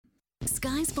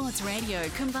Sky Sports Radio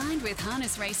combined with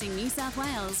Harness Racing New South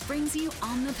Wales brings you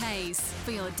On the Pace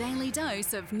for your daily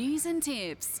dose of news and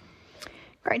tips.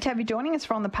 Great to have you joining us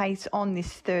for On the Pace on this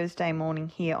Thursday morning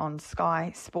here on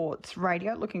Sky Sports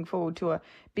Radio. Looking forward to a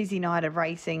busy night of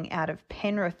racing out of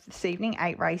Penrith this evening.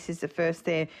 8 races. The first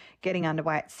there getting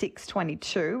underway at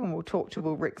 6:22, and we'll talk to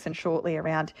Wil Rixon shortly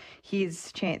around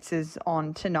his chances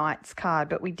on tonight's card.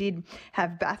 But we did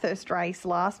have Bathurst race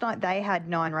last night. They had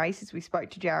 9 races. We spoke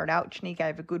to Jared Alch and he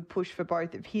gave a good push for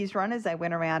both of his runners. They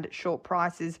went around at short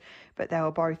prices, but they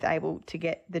were both able to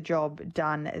get the job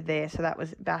done there. So that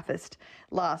was Bathurst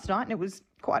last night, and it was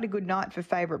quite a good night for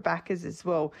favourite backers as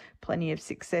well. Plenty of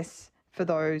success for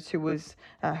those who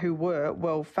were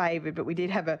well favoured, but we did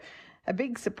have a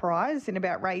big surprise in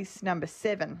about race number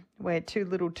 7, where Too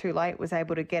Little Too Late was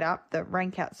able to get up the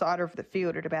rank outsider of the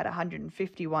field at about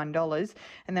 $151,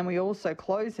 and then we also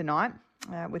closed the night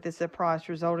with a surprise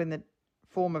result in the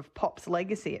form of Pop's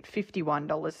Legacy at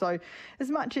 $51. So as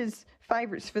much as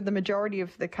favourites for the majority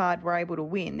of the card were able to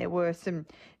win, there were some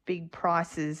big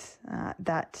prices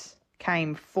that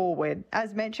came forward.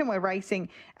 As mentioned, we're racing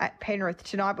at Penrith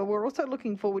tonight, but we're also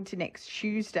looking forward to next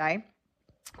Tuesday.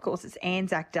 Of course, it's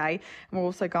Anzac Day, and we're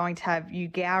also going to have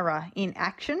Ugara in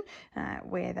action,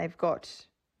 where they've got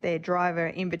their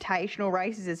driver invitational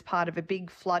races as part of a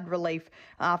big flood relief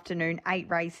afternoon. 8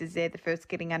 races there, the first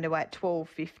getting underway at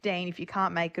 12:15. If you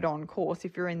can't make it on course,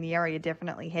 if you're in the area,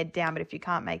 definitely head down. But if you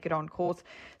can't make it on course,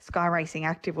 Sky Racing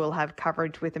Active will have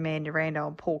coverage with Amanda Rando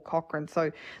and Paul Cochran. So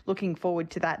looking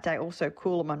forward to that day. Also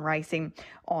Coolum racing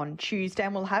on Tuesday.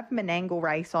 And we'll have Menangle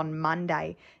race on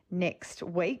Monday next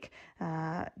week,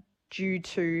 due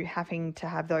to having to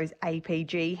have those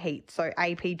APG heats. So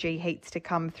APG heats to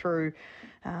come through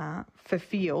for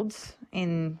fields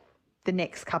in the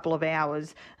next couple of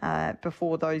hours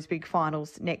before those big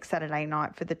finals next Saturday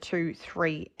night for the 2,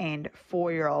 3 and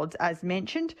 4-year-olds. As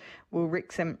mentioned, Wil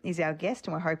Rixon is our guest,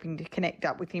 and we're hoping to connect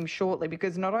up with him shortly,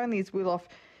 because not only is Wil off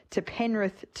to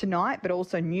Penrith tonight, but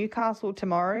also Newcastle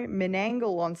tomorrow,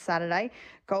 Menangle on Saturday,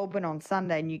 Goulburn on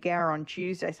Sunday, and Ugara on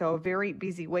Tuesday. So a very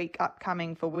busy week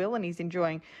upcoming for Wil, and he's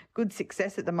enjoying good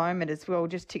success at the moment as well.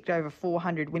 Just ticked over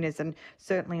 400 winners and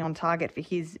certainly on target for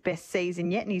his best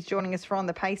season yet. And he's joining us for On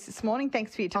the Pace this morning.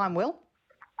 Thanks for your time, Wil.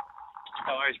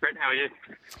 No worries, Britt. How are you?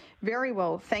 Very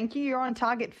well, thank you. You're on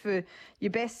target for your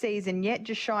best season yet,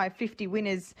 just shy of 50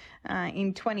 winners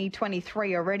in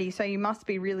 2023 already. So you must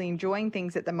be really enjoying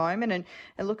things at the moment, and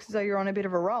it looks as though you're on a bit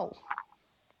of a roll.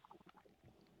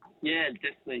 Yeah,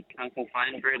 definitely can't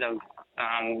complain, Britt.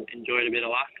 I've enjoyed a bit of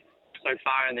luck so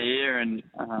far in the year, and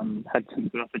had some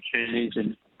good opportunities,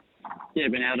 and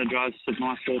been able to drive some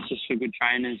nice horses for good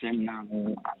trainers, and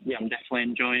I'm definitely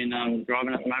enjoying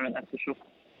driving at the moment, that's for sure.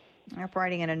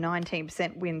 Operating at a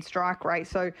 19% win strike rate,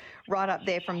 so right up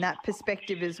there from that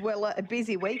perspective as well. A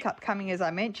busy week upcoming, as I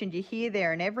mentioned. You're here,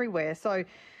 there and everywhere, so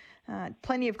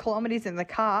plenty of kilometres in the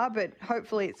car, but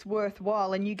hopefully it's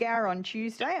worthwhile. And Ugara on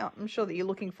Tuesday, I'm sure that you're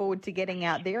looking forward to getting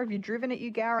out there. Have you driven at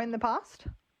Ugara in the past?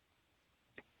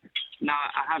 No,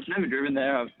 I have never driven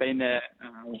there. I've been there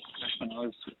when I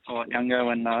was a lot younger,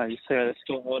 when I used to go to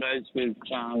school autos with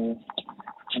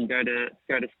and go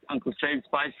to Uncle Steve's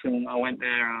place, and I went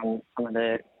there some of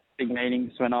their big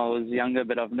meetings when I was younger,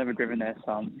 but I've never driven there,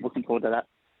 so I'm looking forward to that.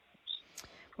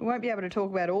 We won't be able to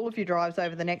talk about all of your drives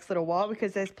over the next little while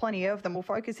because there's plenty of them. We'll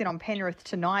focus in on Penrith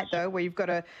tonight, though, where you've got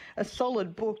a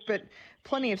solid book, but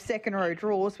plenty of second-row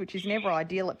draws, which is never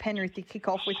ideal at Penrith. You kick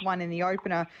off with one in the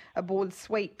opener aboard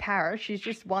Sweet Parish. She's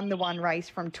just won the one race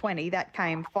from 20. That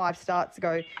came 5 starts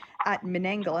ago at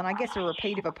Menangle, and I guess a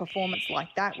repeat of a performance like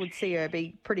that would see her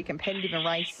be pretty competitive in a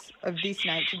race of this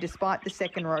nature, despite the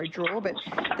second-row draw, but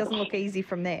it doesn't look easy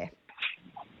from there.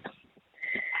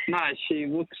 No, she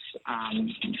looks,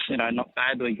 not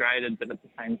badly graded, but at the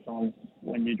same time,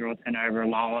 when you draw 10 over a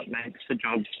mile, it makes the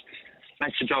job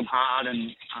hard,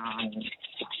 and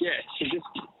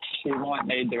she might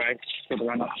need the race for the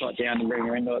run up right down to bring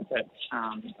her into it, but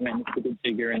it's a good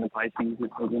figure in the placings,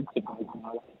 which wasn't surprising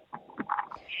either.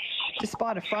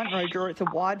 Despite a front row draw, it's a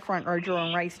wide front row draw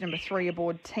on race number 3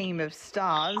 aboard Team of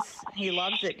Stars. He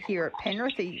loves it here at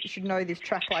Penrith. He should know this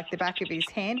track like the back of his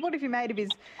hand. What have you made of his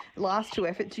last 2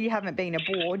 efforts? You haven't been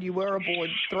aboard. You were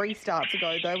aboard 3 starts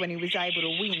ago, though, when he was able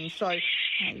to win. So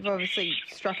you've obviously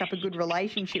struck up a good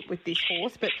relationship with this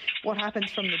horse. But what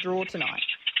happens from the draw tonight?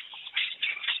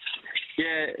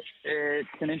 Yeah, it's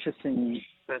an interesting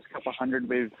first couple of hundred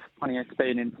with plenty of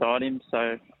speed inside him.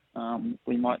 So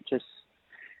we might just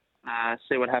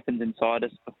see what happens inside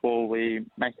us before we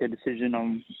make a decision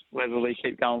on whether we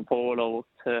keep going forward or look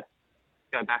to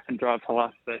go back and drive for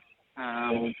luck. But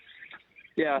I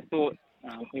thought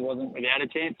he wasn't without a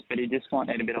chance, but he just might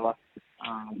need a bit of luck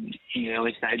in the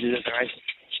early stages of the race.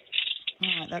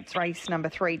 All right, that's race number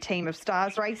 3, Team of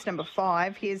Stars. Race number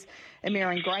 5, here's a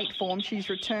mare in great form. She's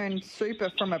returned super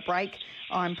from a break.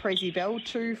 I'm Prezi Bell,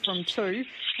 2 from 2.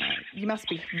 You must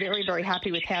be very, very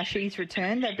happy with how she's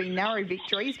returned. They've been narrow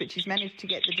victories, but she's managed to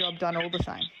get the job done all the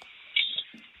same.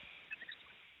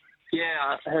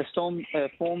 Yeah, her form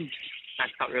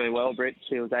backed up really well, Britt.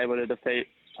 She was able to defeat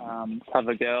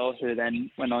Cover Girl, who then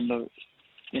went on to,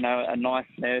 a nice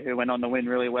mare who went on to win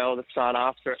really well to start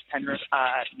after at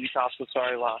Newcastle,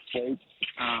 last week.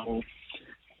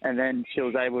 And then she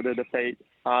was able to defeat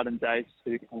Arden Jace,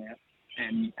 who came out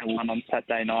and won on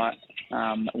Saturday night,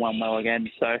 won well again.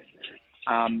 So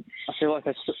I feel like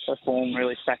her form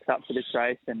really stacks up for this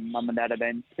race, and Mum and Dad have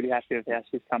been pretty happy with how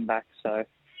she's come back. So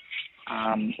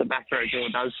the back row draw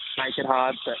does make it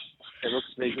hard, but it looks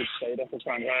to be a good speed off the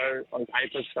front row on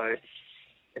paper. So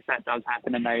if that does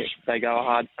happen and they go a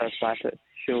hard first lap,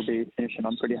 she'll be finishing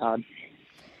on pretty hard.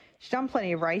 She's done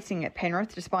plenty of racing at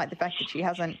Penrith, despite the fact that she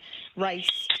hasn't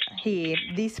raced here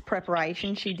this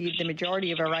preparation. She did the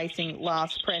majority of her racing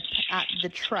last prep at the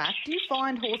track. Do you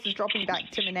find horses dropping back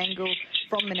to Menangle,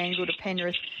 from Menangle to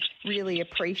Penrith, really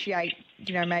appreciate,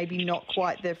 maybe not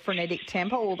quite the frenetic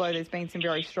tempo, although there's been some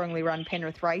very strongly run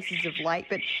Penrith races of late?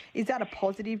 But is that a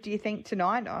positive, do you think,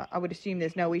 tonight? I would assume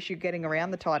there's no issue getting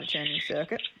around the tighter turning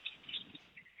circuit.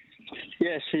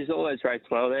 Yeah, she's always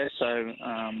raced well there, so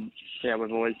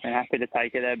we've always been happy to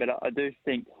take her there. But I do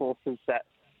think horses that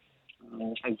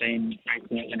have been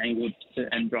racing at Menangle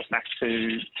and drop back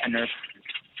to Penrith,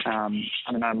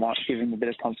 might give them a bit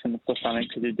of confidence or something,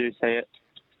 because you do see it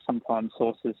sometimes.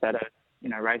 Horses that are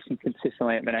racing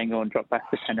consistently at Menangle and drop back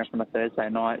to Penrith on a Thursday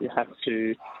night, you have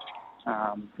to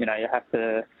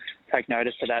take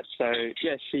notice of that. So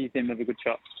yeah, she's in with a good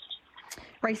shot.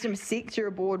 Race number 6, you're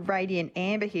aboard Radiant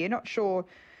Amber here. Not sure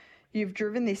you've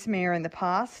driven this mare in the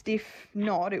past. If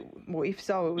not, if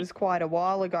so, it was quite a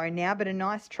while ago now, but a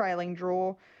nice trailing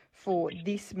draw for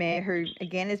this mare, who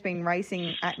again has been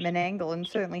racing at Menangle and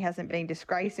certainly hasn't been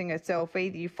disgracing herself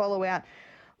either. You follow out,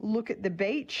 look at the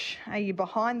beach. Are you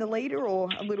behind the leader or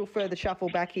a little further shuffle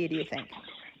back here, do you think?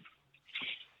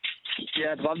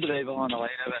 Yeah, I'd love to be behind the leader,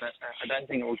 but I don't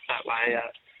think it looks that way.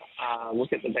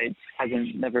 Look at the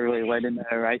beach, never really led in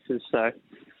her races, so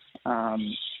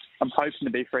I'm hoping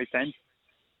to be free fence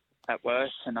at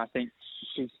worst, and I think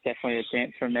she's definitely a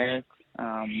chance from there.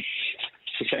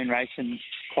 She's been racing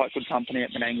quite good company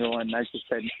at Menangle, and as you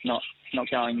said, not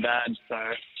going bad. So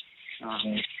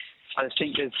I just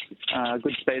think there's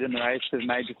good speed in the race. We've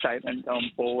made the statement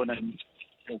going forward and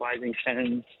blazing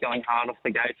sentence, going hard off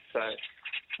the gate. So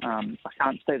I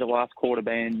can't see the last quarter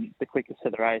being the quickest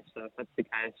of the race. So if that's the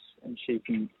case and she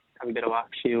can have a bit of luck,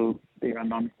 she'll be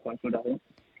run on quite good, I think.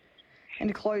 And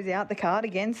to close out the card,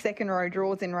 again, second row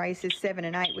draws in races 7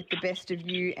 and 8 with the Best of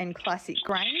You and Classic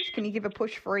Grange. Can you give a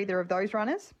push for either of those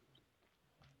runners?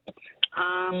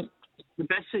 The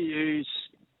Best of You's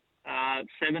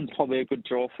 7's probably a good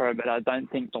draw for her, but I don't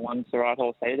think the 1's the right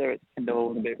horse either. It can do a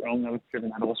little bit wrong. I've driven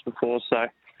that horse before, so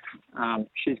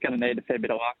she's going to need a fair bit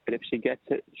of luck, but if she gets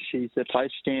it, she's a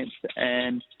place chance.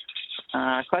 And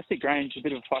Classic Grange, a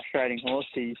bit of a frustrating horse.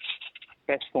 His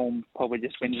best form probably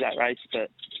just wins that race,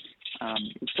 but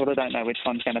you sort of don't know which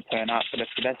one's going to turn up. But if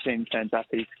the best team turns up,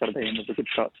 he's got to be in with a good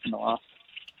shot in the last.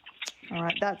 All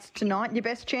right, that's tonight. Your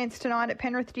best chance tonight at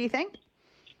Penrith, do you think?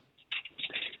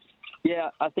 Yeah,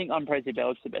 I think on Prezi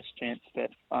Bell's the best chance,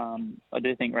 but I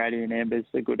do think Radiant Amber's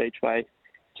a good each-way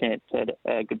chance at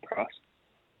a good price.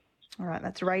 All right,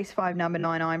 that's race 5, number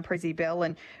 9, I'm Prezi Bell,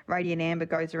 and Radiant Amber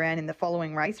goes around in the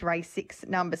following race 6,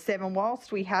 number 7.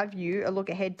 Whilst we have you, a look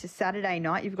ahead to Saturday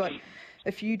night, you've got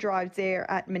a few drives there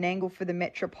at Menangle for the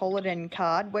Metropolitan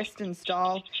card. Western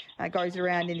Style goes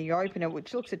around in the opener,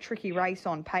 which looks a tricky race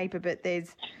on paper, but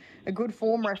there's a good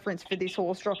form reference for this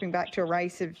horse dropping back to a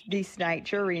race of this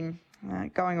nature in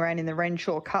going around in the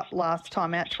Renshaw Cup last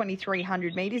time out,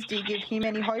 2,300 metres. Do you give him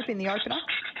any hope in the opener?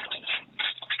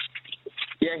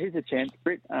 Yeah, he's a chance,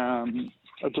 Britt. A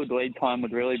good lead time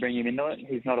would really bring him into it.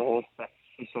 He's not a horse that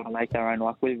we sort of make our own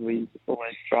luck with. We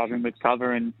always drive him with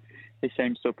cover, and he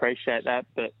seems to appreciate that.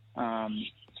 But,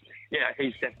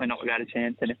 he's definitely not without a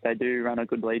chance. And if they do run a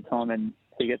good lead time and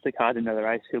he gets the card into the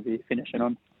race, he'll be finishing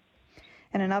on.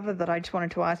 And another that I just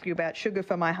wanted to ask you about, Sugar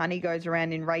for My Honey, goes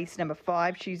around in race number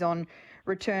 5. She's on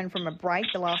return from a break.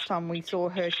 The last time we saw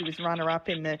her, she was runner-up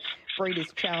in the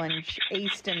Breeders' Challenge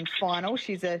Eastern Final.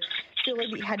 She's a filly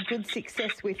that had good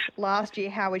success with last year.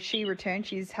 How has she returned?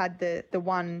 She's had the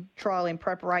one trial in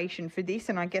preparation for this,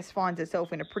 and I guess finds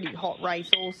herself in a pretty hot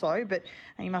race also, but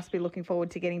you must be looking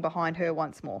forward to getting behind her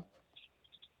once more.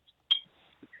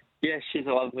 Yeah, she's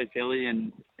a lovely filly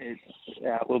and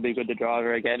will be good to drive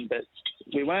her again. But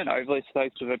we weren't overly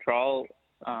stoked with her trial,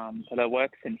 but her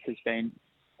work since has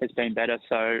been better.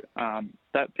 So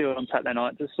that field on Saturday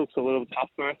night just looks a little tough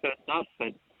for her first up,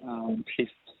 but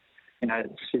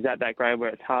she's at that grade where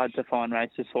it's hard to find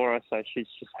races for her. So she's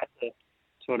just had to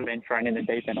sort of been thrown in the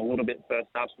deep end a little bit first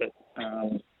up, but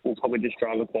we'll probably just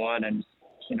drive her quiet and,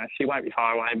 she won't be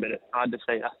far away, but it's hard to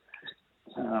see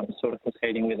her sort of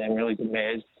competing with them really good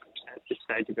mares at this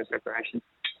stage of her preparation.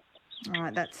 All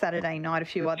right, that's Saturday night. A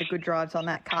few other good drives on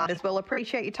that card as well.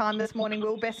 Appreciate your time this morning,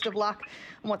 Will. Best of luck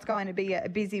on what's going to be a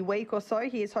busy week or so.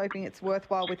 Here's hoping it's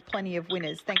worthwhile with plenty of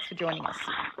winners. Thanks for joining us.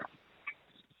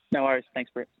 No worries.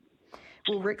 Thanks, Britt.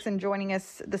 Wil Rixon joining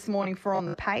us this morning for On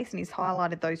the Pace, and he's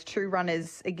highlighted those two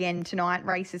runners again tonight,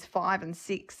 races 5 and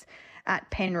 6 at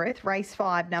Penrith. Race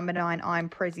 5, number 9, I'm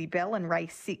Prezi Bell, and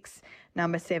race 6,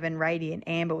 number 7, Radiant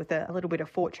Amber, with a little bit of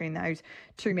fortune. Those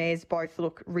two mares both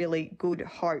look really good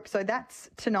hope. So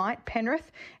that's tonight,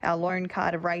 Penrith, our lone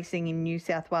card of racing in New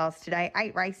South Wales today.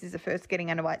 8 races, the first getting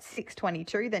underway at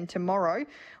 6:22. Then tomorrow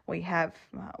we have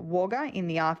Wagga in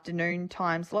the afternoon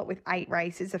time slot with 8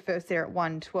 races. The first there at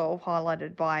 1:12,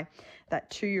 highlighted by that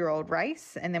 2-year-old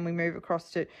race. And then we move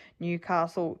across to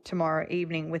Newcastle tomorrow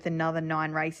evening with another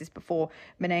 9 races before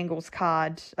Menangle's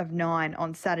card of 9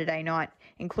 on Saturday night,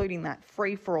 including that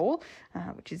free-for-all,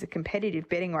 which is a competitive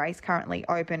betting race currently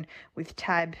open with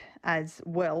Tab as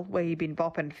well, where you've been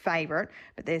bopping favourite.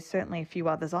 But there's certainly a few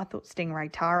others. I thought Stingray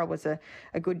Tara was a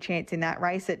good chance in that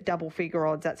race at double-figure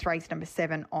odds. That's race number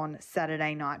 7 on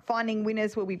Saturday night. Finding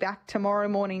winners will be back tomorrow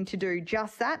morning to do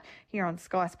just that here on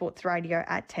Sky Sports Radio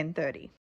at 10:30.